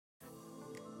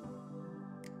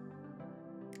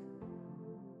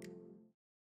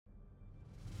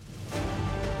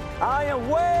I am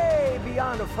way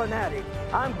beyond a fanatic.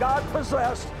 I'm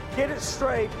God-possessed. Get it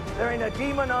straight. There ain't a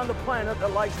demon on the planet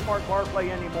that likes Mark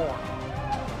Barclay anymore.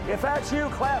 If that's you,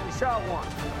 clap and shout one.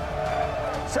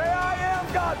 Say, I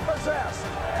am God-possessed.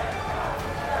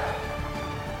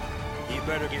 You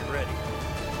better get ready.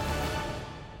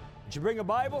 Did you bring a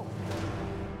Bible?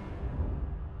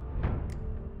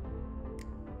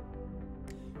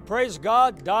 Praise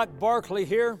God, Doc Barclay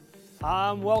here.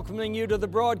 I'm welcoming you to the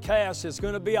broadcast. It's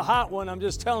going to be a hot one, I'm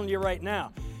just telling you right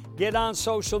now. Get on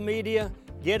social media,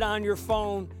 get on your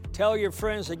phone, tell your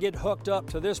friends to get hooked up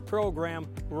to this program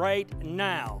right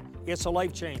now. It's a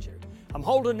life changer. I'm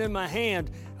holding in my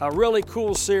hand a really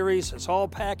cool series. It's all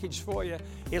packaged for you.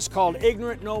 It's called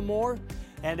Ignorant No More.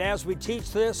 And as we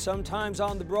teach this, sometimes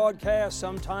on the broadcast,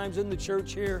 sometimes in the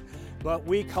church here, but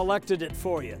we collected it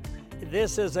for you.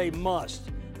 This is a must.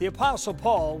 The Apostle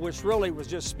Paul, which really was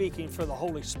just speaking for the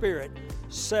Holy Spirit,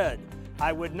 said,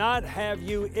 I would not have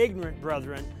you ignorant,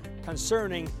 brethren,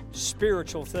 concerning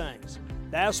spiritual things.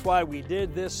 That's why we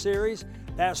did this series.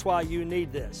 That's why you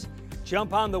need this.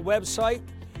 Jump on the website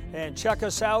and check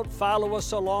us out. Follow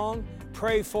us along.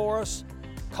 Pray for us.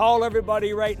 Call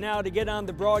everybody right now to get on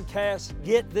the broadcast.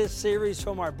 Get this series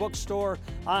from our bookstore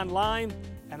online.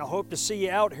 And I hope to see you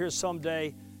out here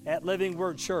someday at Living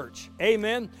Word Church.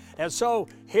 Amen. And so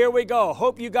here we go.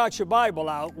 Hope you got your Bible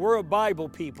out. We're a Bible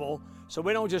people, so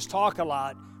we don't just talk a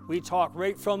lot. We talk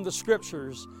right from the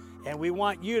Scriptures, and we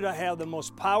want you to have the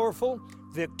most powerful,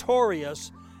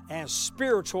 victorious, and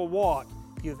spiritual walk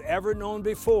you've ever known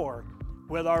before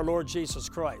with our Lord Jesus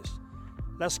Christ.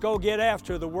 Let's go get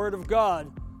after the Word of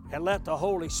God and let the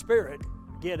Holy Spirit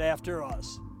get after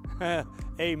us.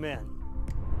 Amen.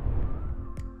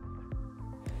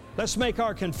 Let's make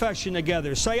our confession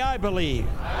together. Say, I believe,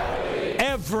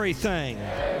 everything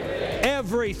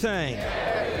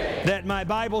that my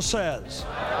Bible says,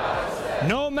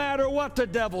 no matter what the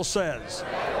devil says,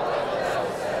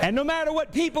 and no matter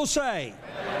what people say,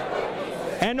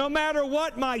 and no matter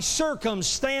what my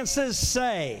circumstances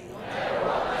say.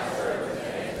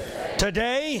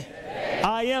 Today,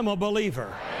 I am a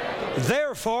believer.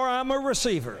 Therefore, I'm a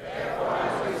receiver.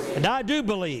 And I do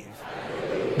believe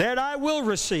that I will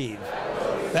receive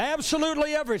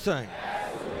absolutely everything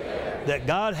that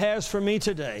God has for me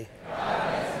today.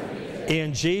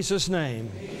 In Jesus'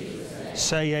 name,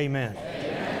 say amen.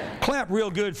 Clap real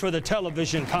good for the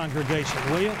television congregation,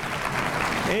 will you?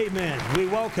 Amen. We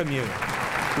welcome you.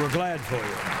 We're glad for you.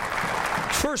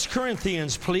 1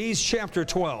 Corinthians, please, chapter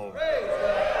 12.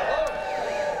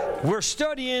 We're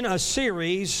studying a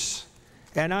series,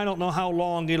 and I don't know how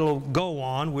long it'll go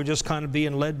on. We're just kind of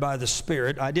being led by the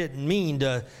Spirit. I didn't mean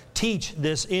to teach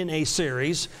this in a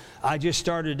series. I just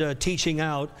started teaching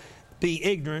out, Be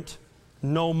Ignorant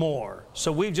No More.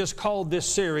 So we've just called this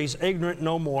series Ignorant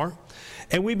No More.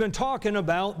 And we've been talking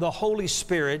about the Holy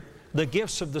Spirit, the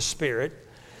gifts of the Spirit.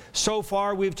 So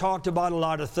far, we've talked about a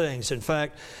lot of things. In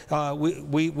fact,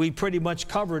 we pretty much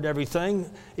covered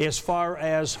everything as far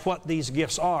as what these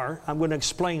gifts are. I'm going to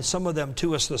explain some of them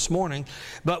to us this morning.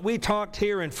 But we talked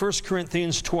here in 1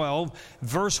 Corinthians 12,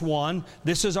 verse 1.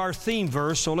 This is our theme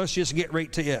verse, so let's just get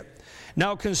right to it.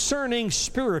 Now, concerning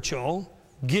spiritual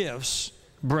gifts,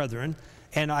 brethren,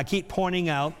 and I keep pointing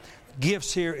out,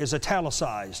 gifts here is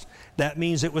italicized. That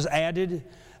means it was added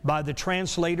by the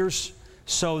translators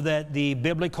so that the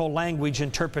biblical language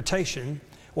interpretation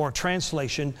or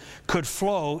translation could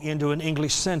flow into an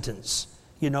English sentence.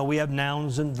 You know, we have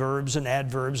nouns and verbs and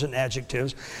adverbs and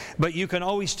adjectives, but you can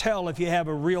always tell if you have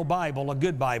a real Bible, a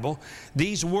good Bible,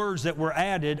 these words that were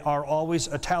added are always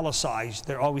italicized.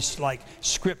 They're always like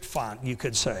script font, you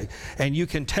could say. And you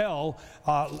can tell,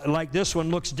 like this one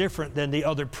looks different than the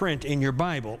other print in your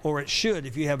Bible, or it should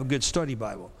if you have a good study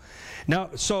Bible.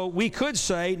 Now, so we could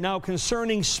say, now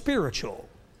concerning spiritual,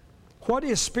 what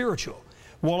is spiritual?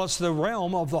 Well, it's the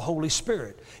realm of the Holy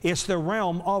Spirit. It's the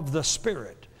realm of the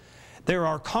Spirit. There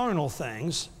are carnal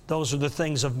things. Those are the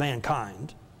things of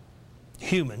mankind.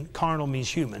 Human. Carnal means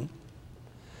human.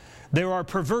 There are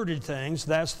perverted things.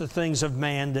 That's the things of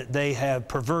man that they have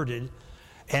perverted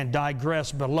and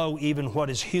digressed below even what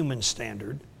is human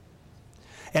standard.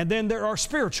 And then there are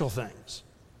spiritual things.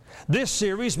 This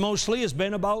series mostly has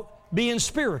been about being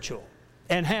spiritual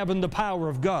and having the power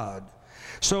of God.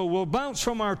 So we'll bounce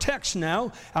from our text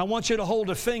now. I want you to hold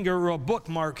a finger or a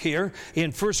bookmark here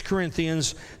in 1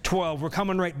 Corinthians 12. We're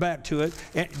coming right back to it.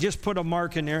 And just put a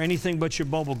mark in there, anything but your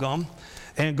bubble gum.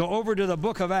 And go over to the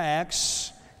book of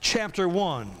Acts, chapter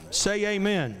 1. Say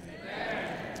amen.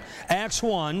 Amen. Acts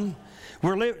 1.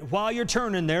 While you're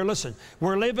turning there, listen.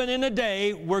 We're living in a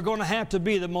day we're going to have to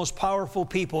be the most powerful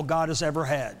people God has ever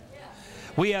had.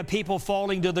 We have people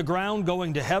falling to the ground,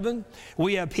 going to heaven.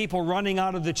 We have people running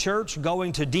out of the church,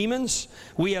 going to demons.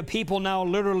 We have people now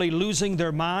literally losing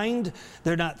their mind.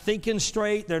 They're not thinking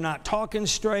straight. They're not talking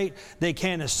straight. They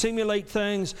can't assimilate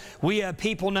things. We have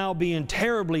people now being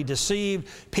terribly deceived,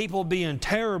 people being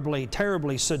terribly,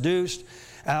 terribly seduced.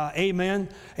 Amen.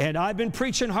 And I've been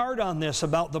preaching hard on this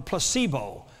about the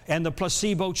placebo and the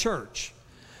placebo church.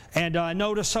 And I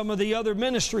noticed some of the other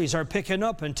ministries are picking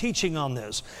up and teaching on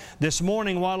this. This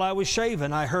morning while I was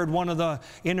shaving, I heard one of the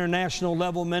international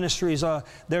level ministries,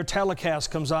 their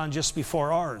telecast comes on just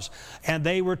before ours. And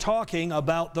they were talking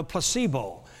about the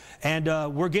placebo.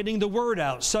 And we're getting the word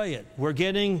out. Say it. We're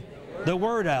getting the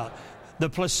word out. The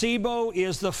placebo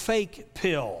is the fake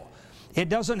pill. It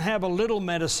doesn't have a little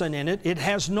medicine in it. It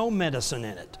has no medicine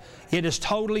in it. It is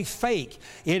totally fake.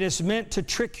 It is meant to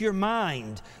trick your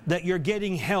mind that you're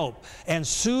getting help and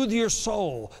soothe your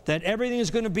soul that everything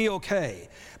is going to be okay.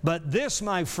 But this,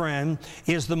 my friend,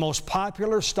 is the most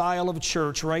popular style of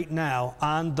church right now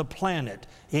on the planet,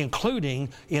 including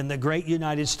in the great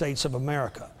United States of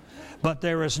America. But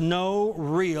there is no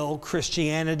real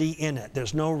Christianity in it.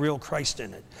 There's no real Christ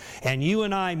in it. And you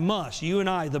and I,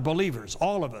 the believers,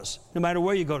 all of us, no matter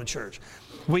where you go to church,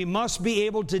 we must be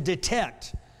able to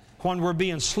detect when we're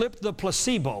being slipped the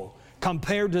placebo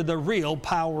compared to the real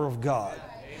power of God.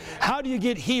 How do you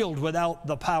get healed without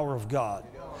the power of God?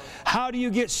 How do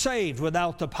you get saved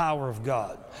without the power of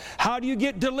God? How do you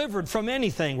get delivered from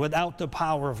anything without the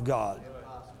power of God?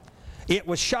 It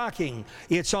was shocking.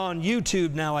 It's on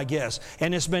YouTube now, I guess,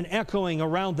 and it's been echoing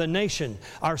around the nation.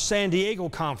 Our San Diego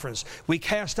conference, we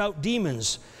cast out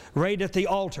demons right at the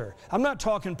altar. I'm not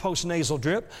talking post-nasal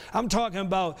drip. I'm talking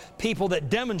about people that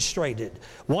demonstrated.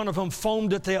 One of them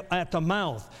foamed at the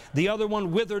mouth. The other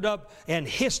one withered up and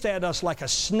hissed at us like a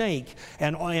snake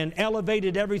and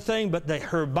elevated everything but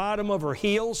her bottom of her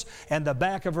heels and the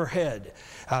back of her head.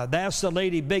 That's the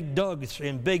lady Big Doug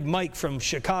and Big Mike from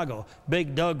Chicago.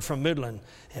 Big Doug from Midland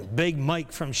and Big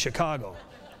Mike from Chicago.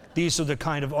 These are the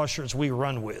kind of ushers we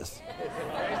run with.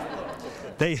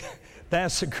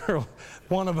 That's a girl.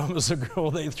 One of them is a girl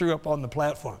they threw up on the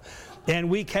platform. And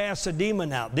we cast a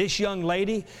demon out. This young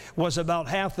lady was about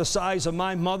half the size of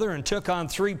my mother and took on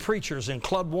 3 preachers in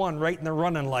Club 1 right in the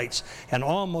running lights and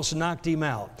almost knocked him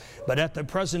out. But at the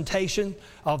presentation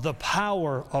of the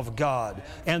power of God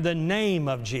and the name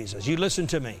of Jesus, you listen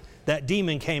to me, that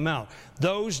demon came out.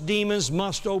 Those demons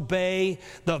must obey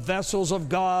the vessels of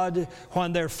God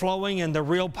when they're flowing in the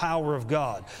real power of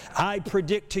God. I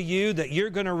predict to you that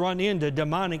you're going to run into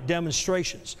demonic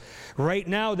demonstrations. Right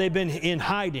now they've been in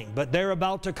hiding, but they're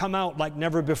about to come out like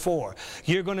never before.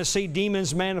 You're going to see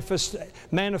demons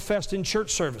manifest in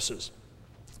church services.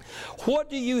 What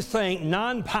do you think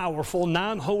non-powerful,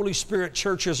 non-Holy Spirit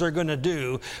churches are going to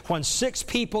do when 6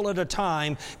 people at a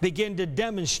time begin to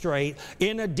demonstrate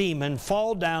in a demon,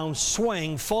 fall down,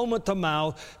 swing, foam at the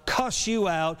mouth, cuss you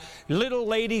out, little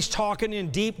ladies talking in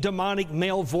deep demonic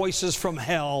male voices from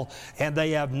hell, and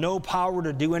they have no power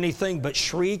to do anything but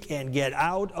shriek and get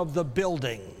out of the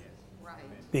building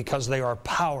because they are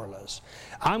powerless.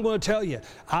 I'm going to tell you,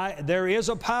 there is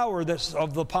a power that's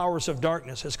of the powers of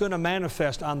darkness. It's going to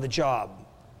manifest on the job.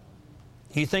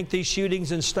 You think these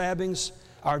shootings and stabbings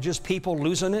are just people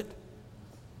losing it?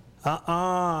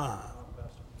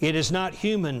 It is not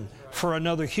human for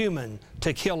another human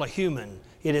to kill a human.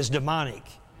 It is demonic.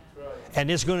 And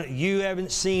you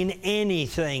haven't seen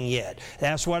anything yet.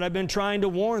 That's what I've been trying to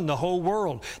warn the whole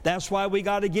world. That's why we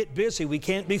got to get busy. We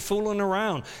can't be fooling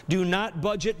around. Do not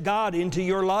budget God into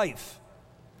your life.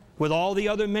 With all the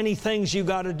other many things you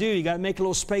got to do, you got to make a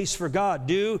little space for God.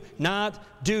 Do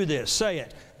not do this. Say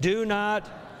it. Do not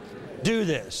do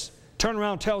this. Turn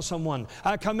around and tell someone,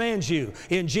 I command you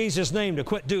in Jesus' name to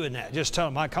quit doing that. Just tell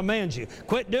them, I command you.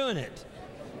 Quit doing it.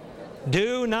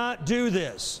 Do not do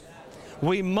this.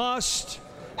 We must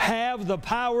have the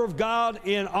power of God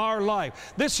in our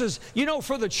life. This is,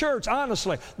 for the church,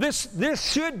 honestly,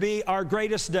 this should be our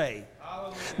greatest day.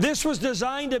 This was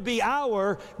designed to be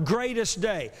our greatest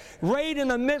day. Right in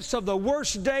the midst of the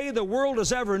worst day the world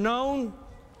has ever known,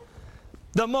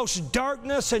 the most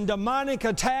darkness and demonic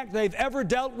attack they've ever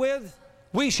dealt with,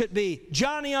 we should be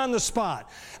Johnny on the spot,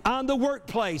 on the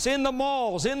workplace, in the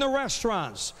malls, in the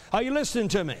restaurants. Are you listening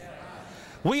to me?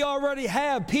 We already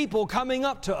have people coming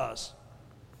up to us.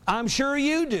 I'm sure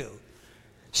you do.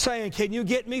 Saying, can you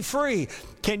get me free?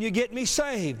 Can you get me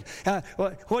saved?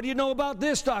 What do you know about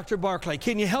this, Dr. Barclay?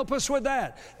 Can you help us with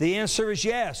that? The answer is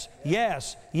yes,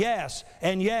 yes, yes,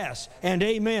 and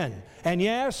amen. And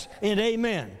yes, and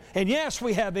amen. And yes,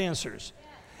 we have answers.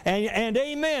 And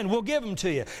amen, we'll give them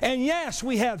to you. And yes,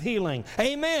 we have healing.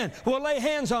 Amen, we'll lay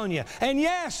hands on you. And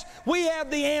yes, we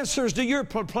have the answers to your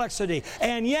perplexity.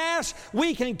 And yes,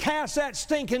 we can cast that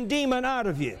stinking demon out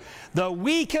of you. The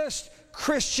weakest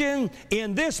Christian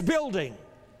in this building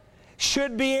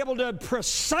should be able to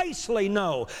precisely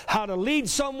know how to lead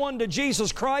someone to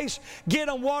Jesus Christ, get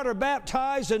them water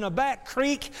baptized in a back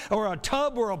creek or a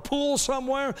tub or a pool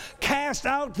somewhere, cast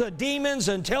out the demons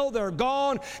until they're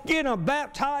gone, get them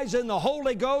baptized in the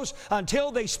Holy Ghost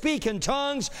until they speak in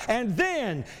tongues, and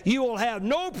then you will have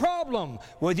no problem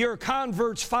with your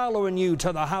converts following you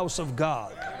to the house of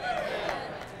God.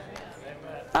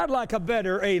 I'd like a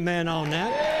better amen on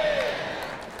that.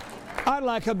 I'd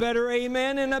like a better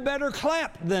amen and a better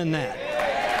clap than that.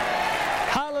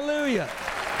 Hallelujah.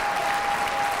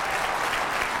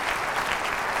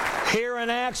 Here in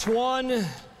Acts 1,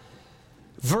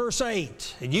 verse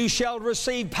 8, you shall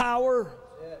receive power,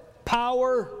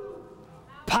 power,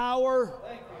 power.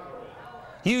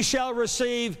 You shall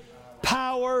receive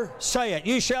power. Say it.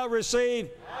 You shall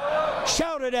receive power.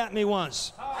 Shout it at me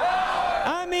once. Power.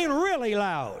 I mean really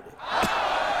loud.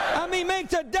 Power. I mean make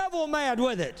the devil mad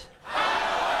with it.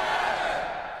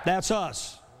 That's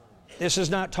us. This is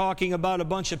not talking about a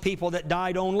bunch of people that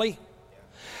died only.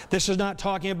 This is not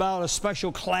talking about a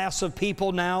special class of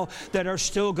people now that are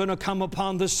still going to come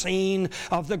upon the scene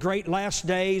of the great last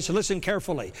days. Listen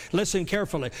carefully. Listen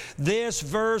carefully. This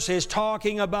verse is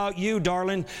talking about you,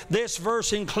 darling. This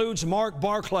verse includes Mark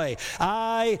Barclay.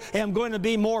 I am going to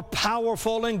be more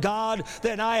powerful in God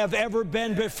than I have ever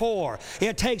been before.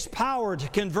 It takes power to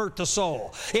convert the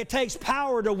soul. It takes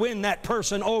power to win that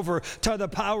person over to the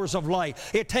powers of light.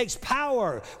 It takes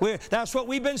power. That's what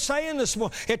we've been saying this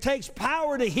morning. It takes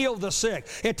power to heal the sick.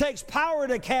 It takes power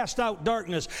to cast out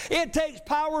darkness. It takes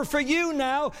power for you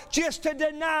now just to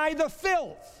deny the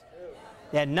filth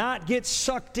and not get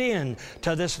sucked in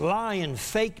to this lying,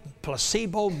 fake,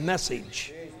 placebo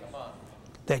message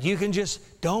that you can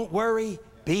just, don't worry,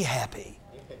 be happy.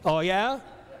 Oh yeah?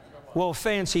 Well,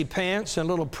 fancy pants and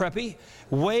a little preppy.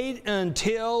 Wait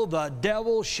until the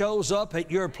devil shows up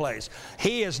at your place.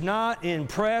 He is not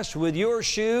impressed with your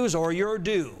shoes or your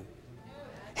do.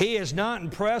 He is not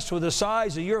impressed with the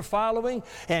size of your following,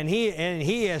 and he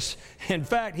is, in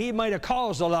fact, he might have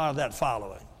caused a lot of that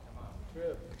following.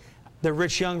 The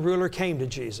rich young ruler came to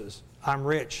Jesus. I'm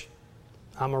rich.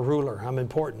 I'm a ruler. I'm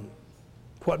important.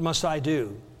 What must I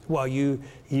do? Well, you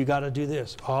got to do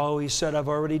this. Oh, he said, I've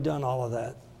already done all of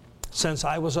that. Since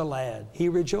I was a lad, he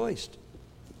rejoiced.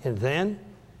 And then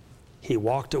he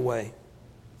walked away.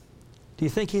 Do you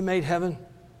think he made heaven?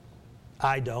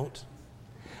 I don't.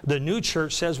 The new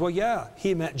church says, well, yeah,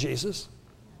 he met Jesus.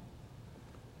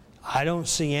 I don't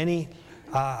see any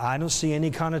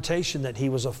connotation that he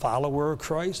was a follower of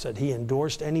Christ, that he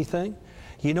endorsed anything.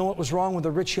 You know what was wrong with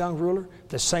the rich young ruler?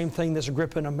 The same thing that's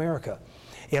gripping America.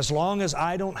 As long as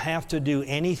I don't have to do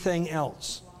anything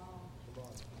else,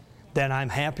 then I'm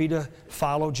happy to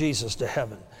follow Jesus to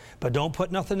heaven. But don't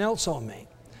put nothing else on me.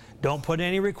 Don't put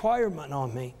any requirement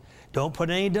on me. Don't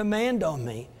put any demand on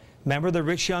me. Remember the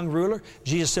rich young ruler?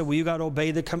 Jesus said, well, you got to obey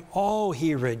the command. Oh,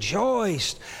 he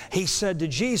rejoiced. He said to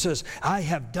Jesus, I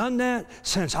have done that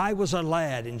since I was a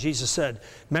lad. And Jesus said,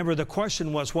 remember the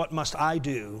question was, what must I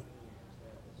do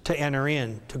to enter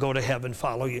in, to go to heaven,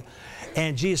 follow you?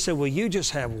 And Jesus said, well, you just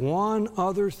have one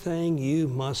other thing you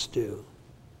must do.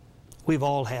 We've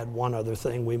all had one other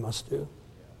thing we must do.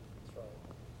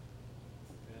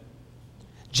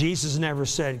 Jesus never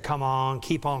said, come on,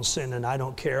 keep on sinning. I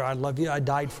don't care. I love you. I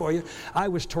died for you. I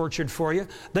was tortured for you.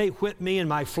 They whipped me and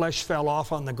my flesh fell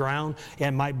off on the ground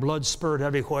and my blood spurted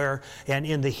everywhere. And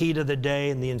in the heat of the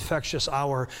day and the infectious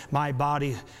hour, my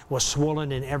body was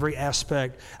swollen in every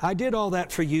aspect. I did all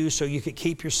that for you so you could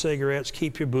keep your cigarettes,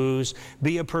 keep your booze,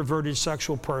 be a perverted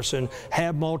sexual person,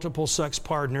 have multiple sex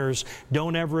partners,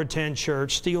 don't ever attend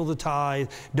church, steal the tithe,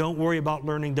 don't worry about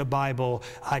learning the Bible.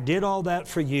 I did all that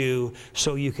for you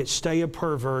so you could stay a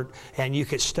pervert and you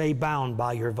could stay bound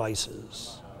by your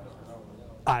vices.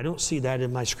 I don't see that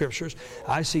in my scriptures.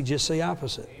 I see just the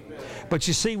opposite. But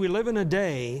you see, we live in a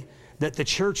day that the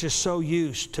church is so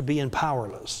used to being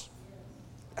powerless.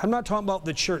 I'm not talking about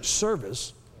the church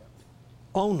service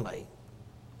only.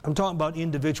 I'm talking about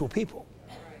individual people.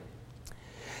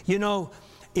 You know,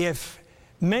 if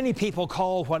many people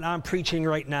call what I'm preaching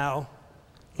right now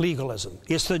legalism,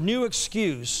 it's the new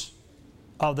excuse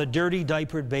of the dirty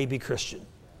diapered baby Christian.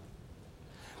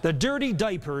 The dirty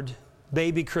diapered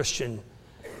baby Christian,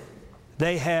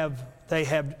 they have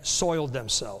soiled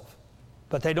themselves,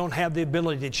 but they don't have the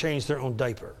ability to change their own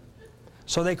diaper.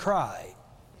 So they cry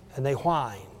and they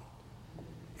whine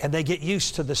And they get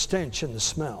used to the stench and the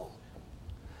smell.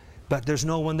 But there's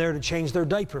no one there to change their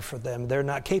diaper for them. They're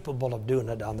not capable of doing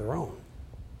it on their own.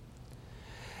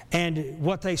 And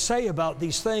what they say about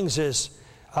these things is,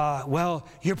 well,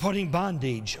 you're putting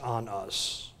bondage on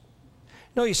us.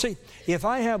 No, you see, if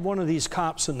I have one of these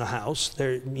cops in the house,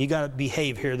 you got to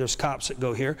behave here. There's cops that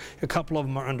go here. A couple of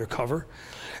them are undercover.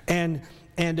 And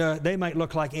they might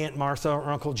look like Aunt Martha or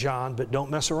Uncle John, but don't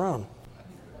mess around.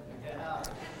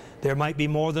 There might be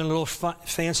more than a little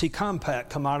fancy compact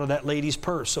come out of that lady's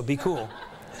purse, so be cool.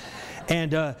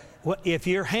 And if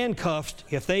you're handcuffed,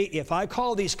 if I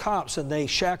call these cops and they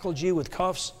shackled you with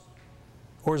cuffs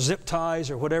or zip ties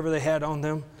or whatever they had on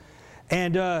them,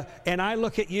 and I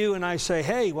look at you and I say,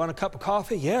 hey, you want a cup of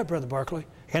coffee? Yeah, Brother Barkley.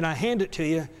 And I hand it to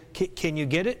you. Can you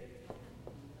get it?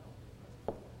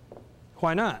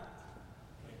 Why not?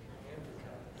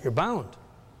 You're bound.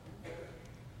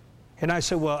 And I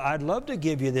said, well, I'd love to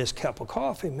give you this cup of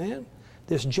coffee, man,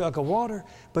 this jug of water,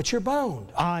 but you're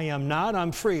bound. I am not.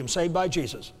 I'm free. I'm saved by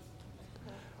Jesus.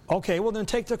 Okay, well, then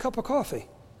take the cup of coffee.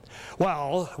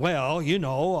 Well, you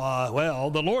know,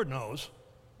 the Lord knows.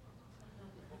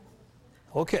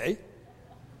 Okay.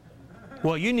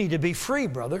 Well, you need to be free,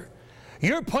 brother.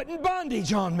 You're putting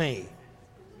bondage on me.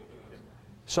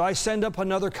 So I send up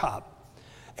another cop,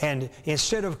 and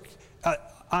instead of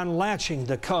unlatching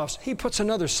the cuffs, he puts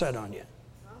another set on you.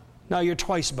 Now you're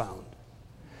twice bound.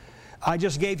 I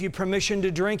just gave you permission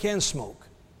to drink and smoke.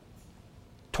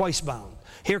 Twice bound.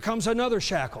 Here comes another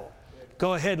shackle.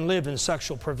 Go ahead and live in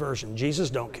sexual perversion. Jesus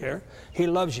don't care. He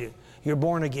loves you. You're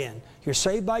born again. You're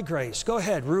saved by grace. Go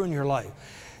ahead, ruin your life.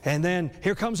 And then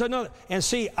here comes another. And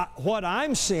see, what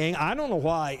I'm seeing, I don't know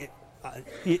why.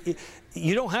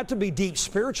 You don't have to be deep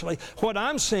spiritually. What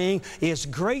I'm seeing is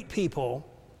great people.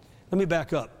 Let me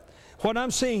back up. What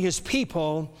I'm seeing is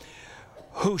people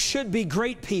who should be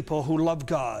great people who love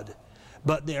God,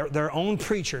 but their own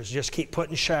preachers just keep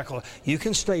putting shackles. You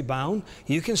can stay bound.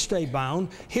 You can stay bound.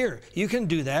 Here, you can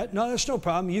do that. No, that's no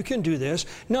problem. You can do this.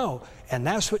 No. And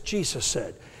that's what Jesus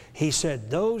said. He said,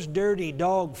 those dirty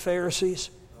dog Pharisees,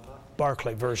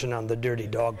 Barclay version on the dirty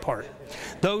dog part.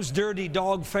 Those dirty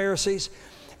dog Pharisees,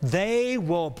 they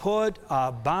will put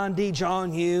a bondage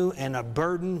on you and a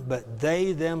burden, but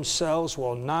they themselves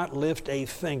will not lift a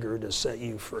finger to set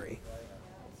you free.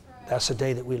 That's the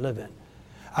day that we live in.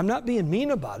 I'm not being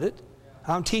mean about it.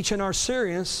 I'm teaching our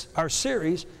series,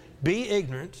 Be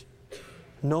Ignorant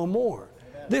No More.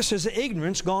 This is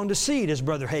ignorance gone to seed, as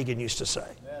Brother Hagin used to say.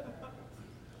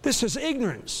 This is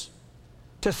ignorance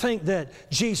to think that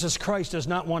Jesus Christ does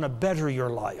not want to better your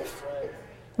life.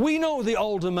 We know the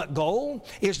ultimate goal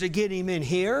is to get him in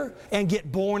here and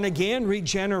get born again,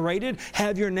 regenerated,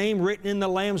 have your name written in the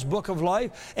Lamb's Book of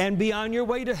Life, and be on your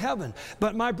way to heaven.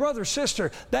 But my brother,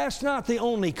 sister, that's not the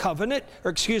only covenant,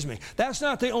 that's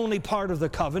not the only part of the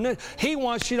covenant. He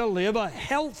wants you to live a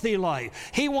healthy life.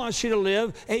 He wants you to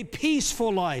live a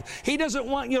peaceful life. He doesn't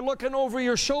want you looking over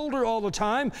your shoulder all the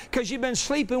time because you've been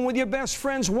sleeping with your best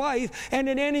friend's wife, and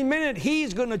at any minute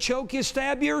he's going to choke you,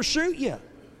 stab you, or shoot you.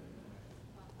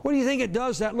 What do you think it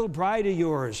does, that little bride of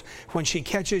yours, when she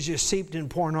catches you seeped in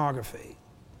pornography?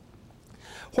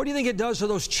 What do you think it does to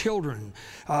those children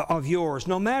of yours,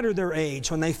 no matter their age,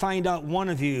 when they find out one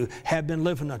of you have been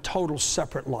living a total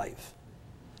separate life?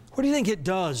 What do you think it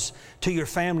does to your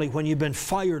family when you've been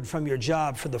fired from your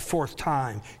job for the 4th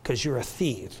time because you're a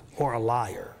thief or a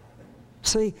liar?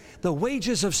 See, the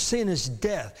wages of sin is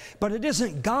death, but it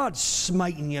isn't God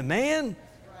smiting you, man.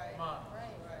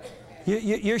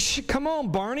 Come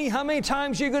on, Barney. How many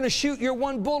times are you going to shoot your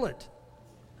one bullet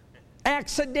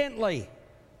accidentally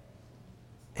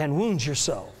and wound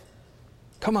yourself?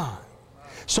 Come on.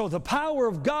 So the power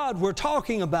of God we're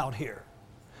talking about here.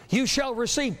 You shall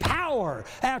receive power.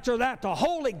 After that, the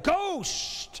Holy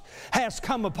Ghost has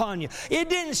come upon you. It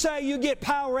didn't say you get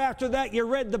power after that you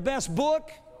read the best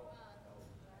book,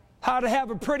 How to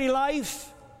Have a Pretty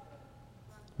Life.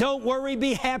 Don't worry,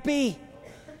 be happy.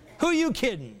 Who are you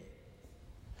kidding?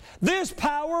 This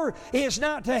power is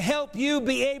not to help you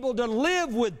be able to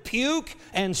live with puke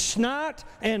and snot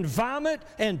and vomit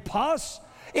and pus.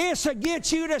 It's to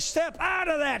get you to step out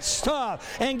of that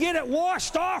stuff and get it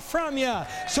washed off from you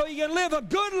so you can live a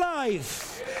good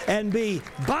life and be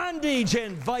bondage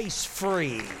and vice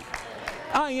free.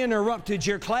 I interrupted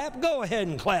your clap. Go ahead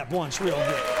and clap once real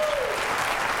good.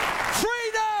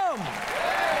 Freedom!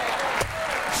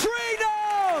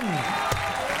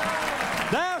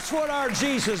 That's what our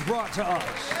Jesus brought to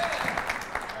us.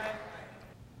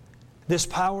 This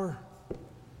power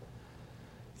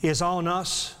is on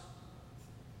us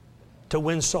to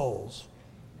win souls.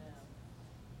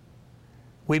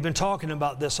 We've been talking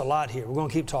about this a lot here. We're going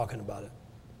to keep talking about it.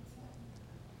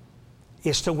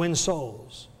 It's to win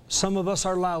souls. Some of us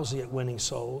are lousy at winning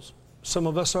souls. Some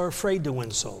of us are afraid to win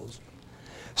souls.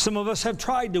 Some of us have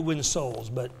tried to win souls,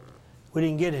 but we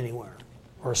didn't get anywhere,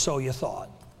 or so you thought.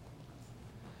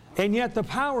 And yet the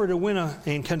power to win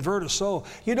and convert a soul,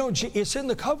 you know, it's in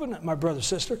the covenant, my brother,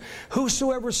 sister.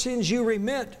 Whosoever sins you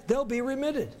remit, they'll be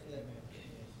remitted.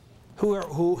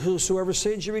 Whosoever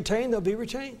sins you retain, they'll be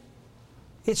retained.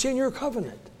 It's in your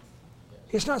covenant.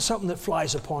 It's not something that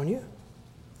flies upon you.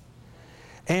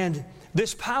 And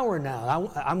this power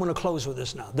now, I'm going to close with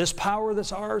this now. This power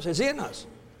that's ours is in us.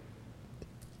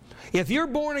 If you're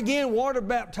born again, water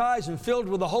baptized, and filled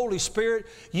with the Holy Spirit,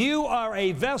 you are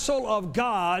a vessel of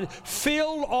God,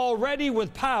 filled already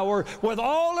with power, with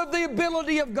all of the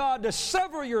ability of God to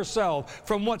sever yourself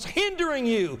from what's hindering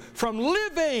you from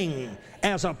living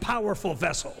as a powerful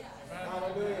vessel.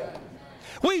 Hallelujah.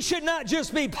 We should not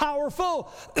just be powerful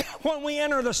when we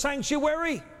enter the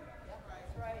sanctuary.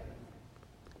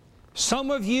 Some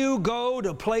of you go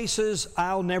to places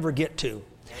I'll never get to.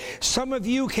 Some of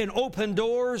you can open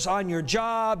doors on your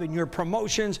job and your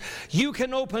promotions. You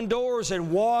can open doors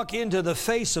and walk into the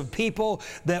face of people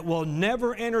that will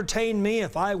never entertain me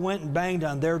if I went and banged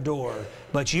on their door.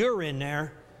 But you're in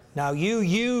there. Now you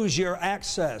use your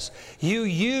access. You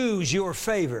use your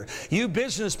favor. You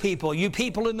business people, you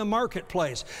people in the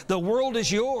marketplace, the world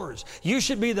is yours. You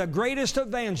should be the greatest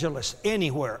evangelist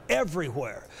anywhere,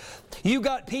 everywhere. You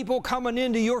got people coming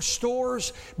into your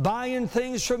stores, buying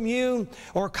things from you,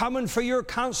 or coming for your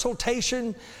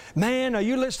consultation. Man, are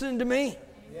you listening to me?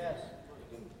 Yes.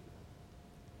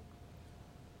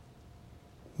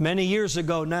 Many years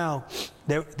ago now,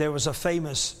 there was a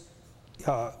famous,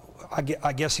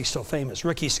 I guess he's still famous,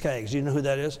 Ricky Skaggs. Do you know who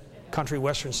that is? Country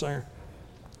western singer.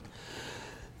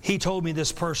 He told me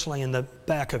this personally in the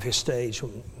back of his stage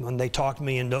when they talked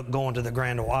me into going to the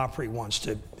Grand Ole Opry once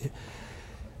to...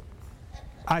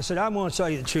 I said, I'm going to tell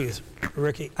you the truth,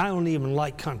 Ricky. I don't even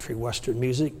like country western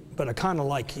music, but I kind of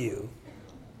like you.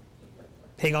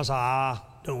 He goes,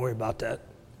 don't worry about that.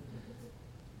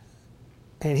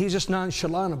 And he's just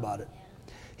nonchalant about it.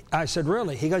 I said,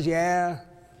 really? He goes, yeah,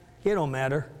 it don't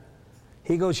matter.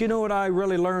 He goes, you know what I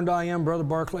really learned I am, Brother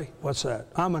Barkley? What's that?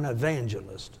 I'm an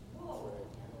evangelist.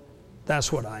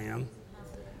 That's what I am.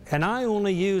 And I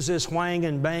only use this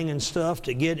whanging, banging stuff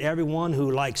to get everyone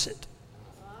who likes it.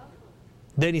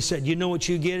 Then he said, you know what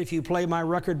you get if you play my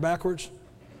record backwards?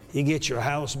 You get your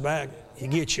house back. You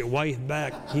get your wife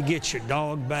back. You get your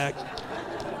dog back.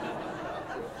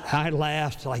 I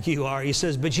laughed like you are. He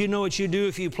says, but you know what you do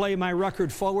if you play my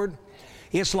record forward?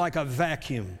 It's like a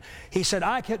vacuum. He said,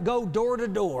 I could go door to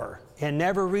door and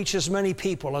never reach as many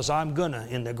people as I'm gonna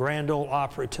in the Grand Ole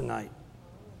Opry tonight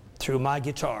through my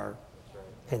guitar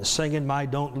and singing my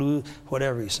Don't Lose,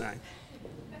 whatever he sang.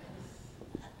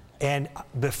 And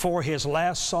before his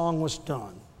last song was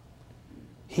done,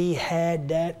 he had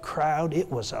that crowd. It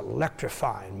was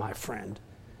electrifying, my friend.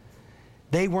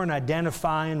 They weren't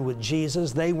identifying with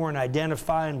Jesus. They weren't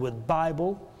identifying with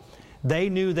Bible. They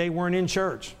knew they weren't in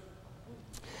church.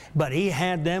 But he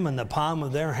had them in the palm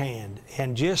of their hand.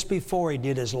 And just before he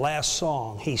did his last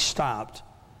song, he stopped.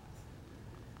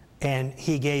 And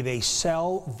he gave a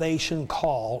salvation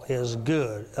call as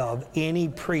good of any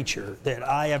preacher that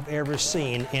I have ever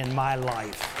seen in my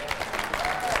life.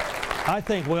 I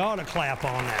think we ought to clap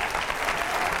on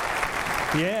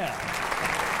that. Yeah.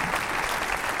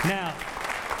 Now,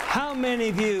 how many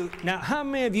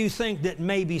of you think that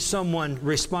maybe someone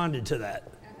responded to that?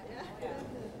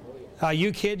 Are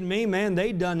you kidding me, man?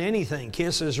 They'd done anything.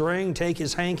 Kiss his ring, take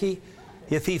his hanky.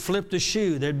 If he flipped a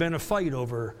shoe, there'd been a fight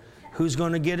over who's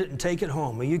going to get it and take it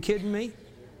home. Are you kidding me?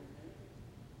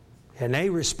 And they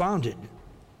responded.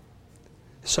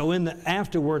 So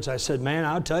afterwards, I said, man,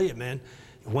 I'll tell you, man.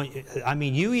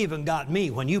 You even got me.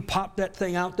 When you popped that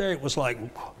thing out there, it was like,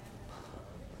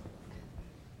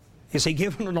 is he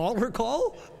giving an altar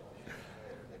call?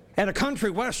 At a country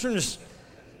western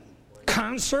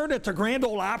concert at the Grand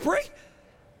Ole Opry?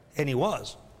 And he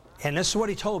was. And this is what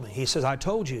he told me. He says, I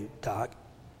told you, Doc.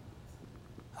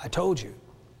 I told you.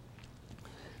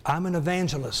 I'm an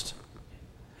evangelist.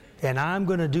 And I'm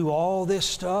going to do all this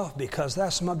stuff because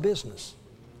that's my business.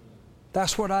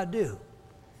 That's what I do.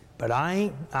 But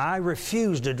I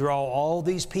refuse to draw all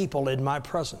these people in my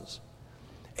presence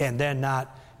and then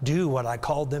not do what I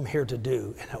called them here to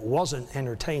do. And it wasn't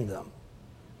entertain them.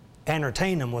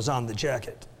 Entertain them was on the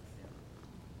jacket.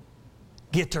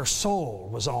 Get their soul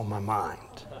was on my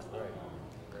mind.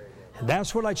 And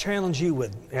that's what I challenge you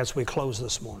with as we close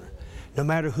this morning. No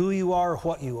matter who you are or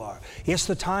what you are. It's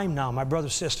the time now, my brother,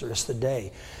 sister, it's the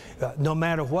day. No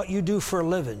matter what you do for a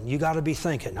living, you got to be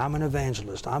thinking, I'm an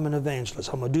evangelist. I'm an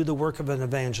evangelist. I'm going to do the work of an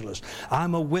evangelist.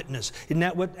 I'm a witness. Isn't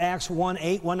that what Acts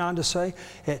 1:8 went on to say?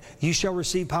 You shall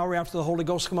receive power after the Holy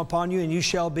Ghost come upon you, and you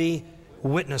shall be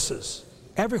witnesses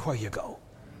everywhere you go.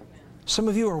 Some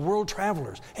of you are world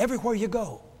travelers. Everywhere you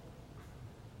go.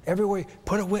 Everywhere,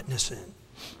 put a witness in.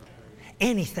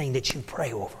 Anything that you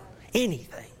pray over.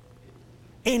 Anything.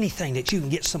 Anything that you can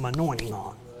get some anointing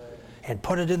on. And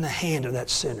put it in the hand of that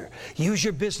sinner. Use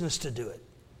your business to do it.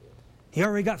 You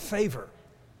already got favor.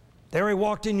 They already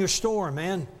walked in your store,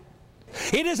 man.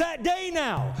 It is that day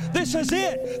now. This is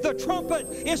it. The trumpet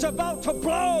is about to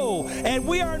blow. And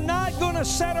we are not going to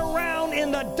sit around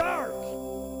in the dark.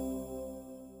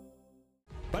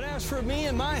 But as for me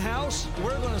and my house,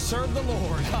 we're going to serve the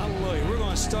Lord. Hallelujah. We're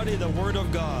going to study the Word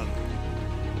of God.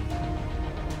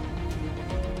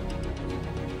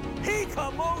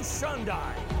 Hikamo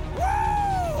Shundai.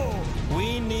 Woo!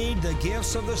 We need the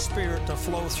gifts of the Spirit to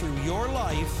flow through your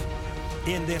life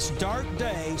in this dark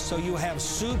day so you have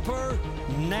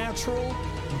supernatural,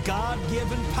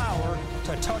 God-given power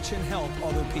to touch and help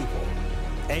other people.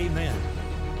 Amen.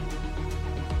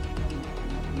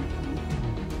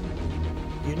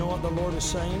 You know what the Lord is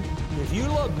saying? If you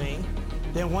love me,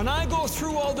 then when I go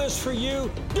through all this for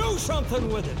you, do something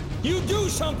with it. You do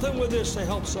something with this to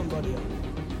help somebody else.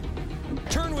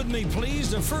 Turn with me, please,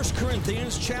 to 1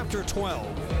 Corinthians chapter 12.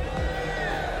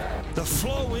 The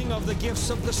flowing of the gifts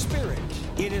of the Spirit.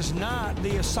 It is not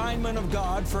the assignment of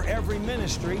God for every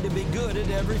ministry to be good at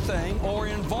everything or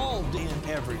involved in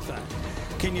everything.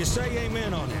 Can you say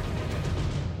amen on that?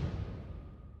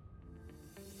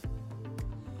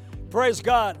 Praise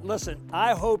God. Listen,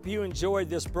 I hope you enjoyed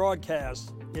this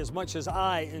broadcast as much as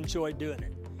I enjoyed doing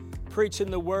it.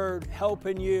 Preaching the Word,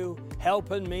 helping you,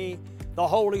 helping me, the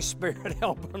Holy Spirit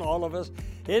helping all of us.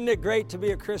 Isn't it great to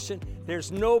be a Christian? There's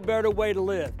no better way to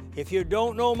live. If you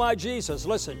don't know my Jesus,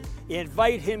 listen,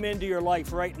 invite Him into your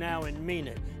life right now and mean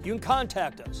it. You can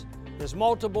contact us. There's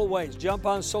multiple ways. Jump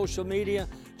on social media,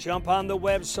 jump on the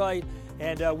website,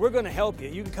 and we're going to help you.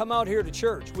 You can come out here to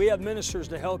church. We have ministers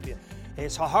to help you.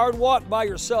 It's a hard walk by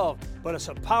yourself, but it's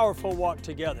a powerful walk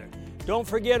together. Don't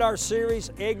forget our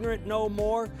series, Ignorant No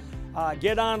More.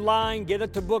 Get online, get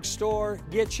at the bookstore,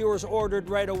 get yours ordered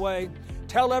right away.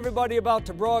 Tell everybody about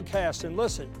the broadcast, and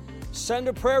listen, send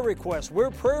a prayer request.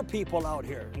 We're prayer people out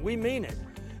here, and we mean it.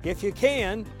 If you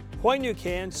can, when you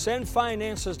can, send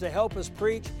finances to help us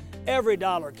preach. Every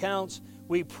dollar counts.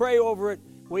 We pray over it.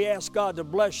 We ask God to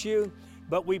bless you,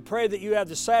 but we pray that you have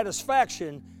the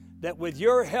satisfaction that with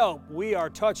your help, we are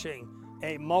touching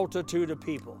a multitude of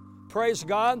people. Praise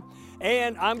God.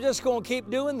 And I'm just going to keep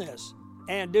doing this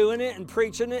and doing it and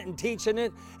preaching it and teaching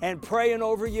it and praying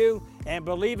over you and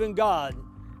believing God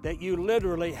that you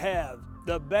literally have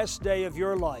the best day of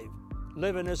your life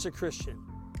living as a Christian.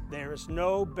 There is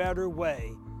no better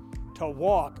way to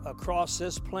walk across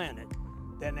this planet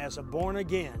than as a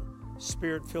born-again,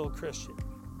 Spirit-filled Christian.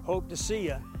 Hope to see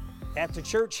you at the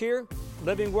church here,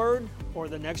 Living Word, or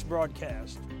the next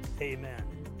broadcast. Amen.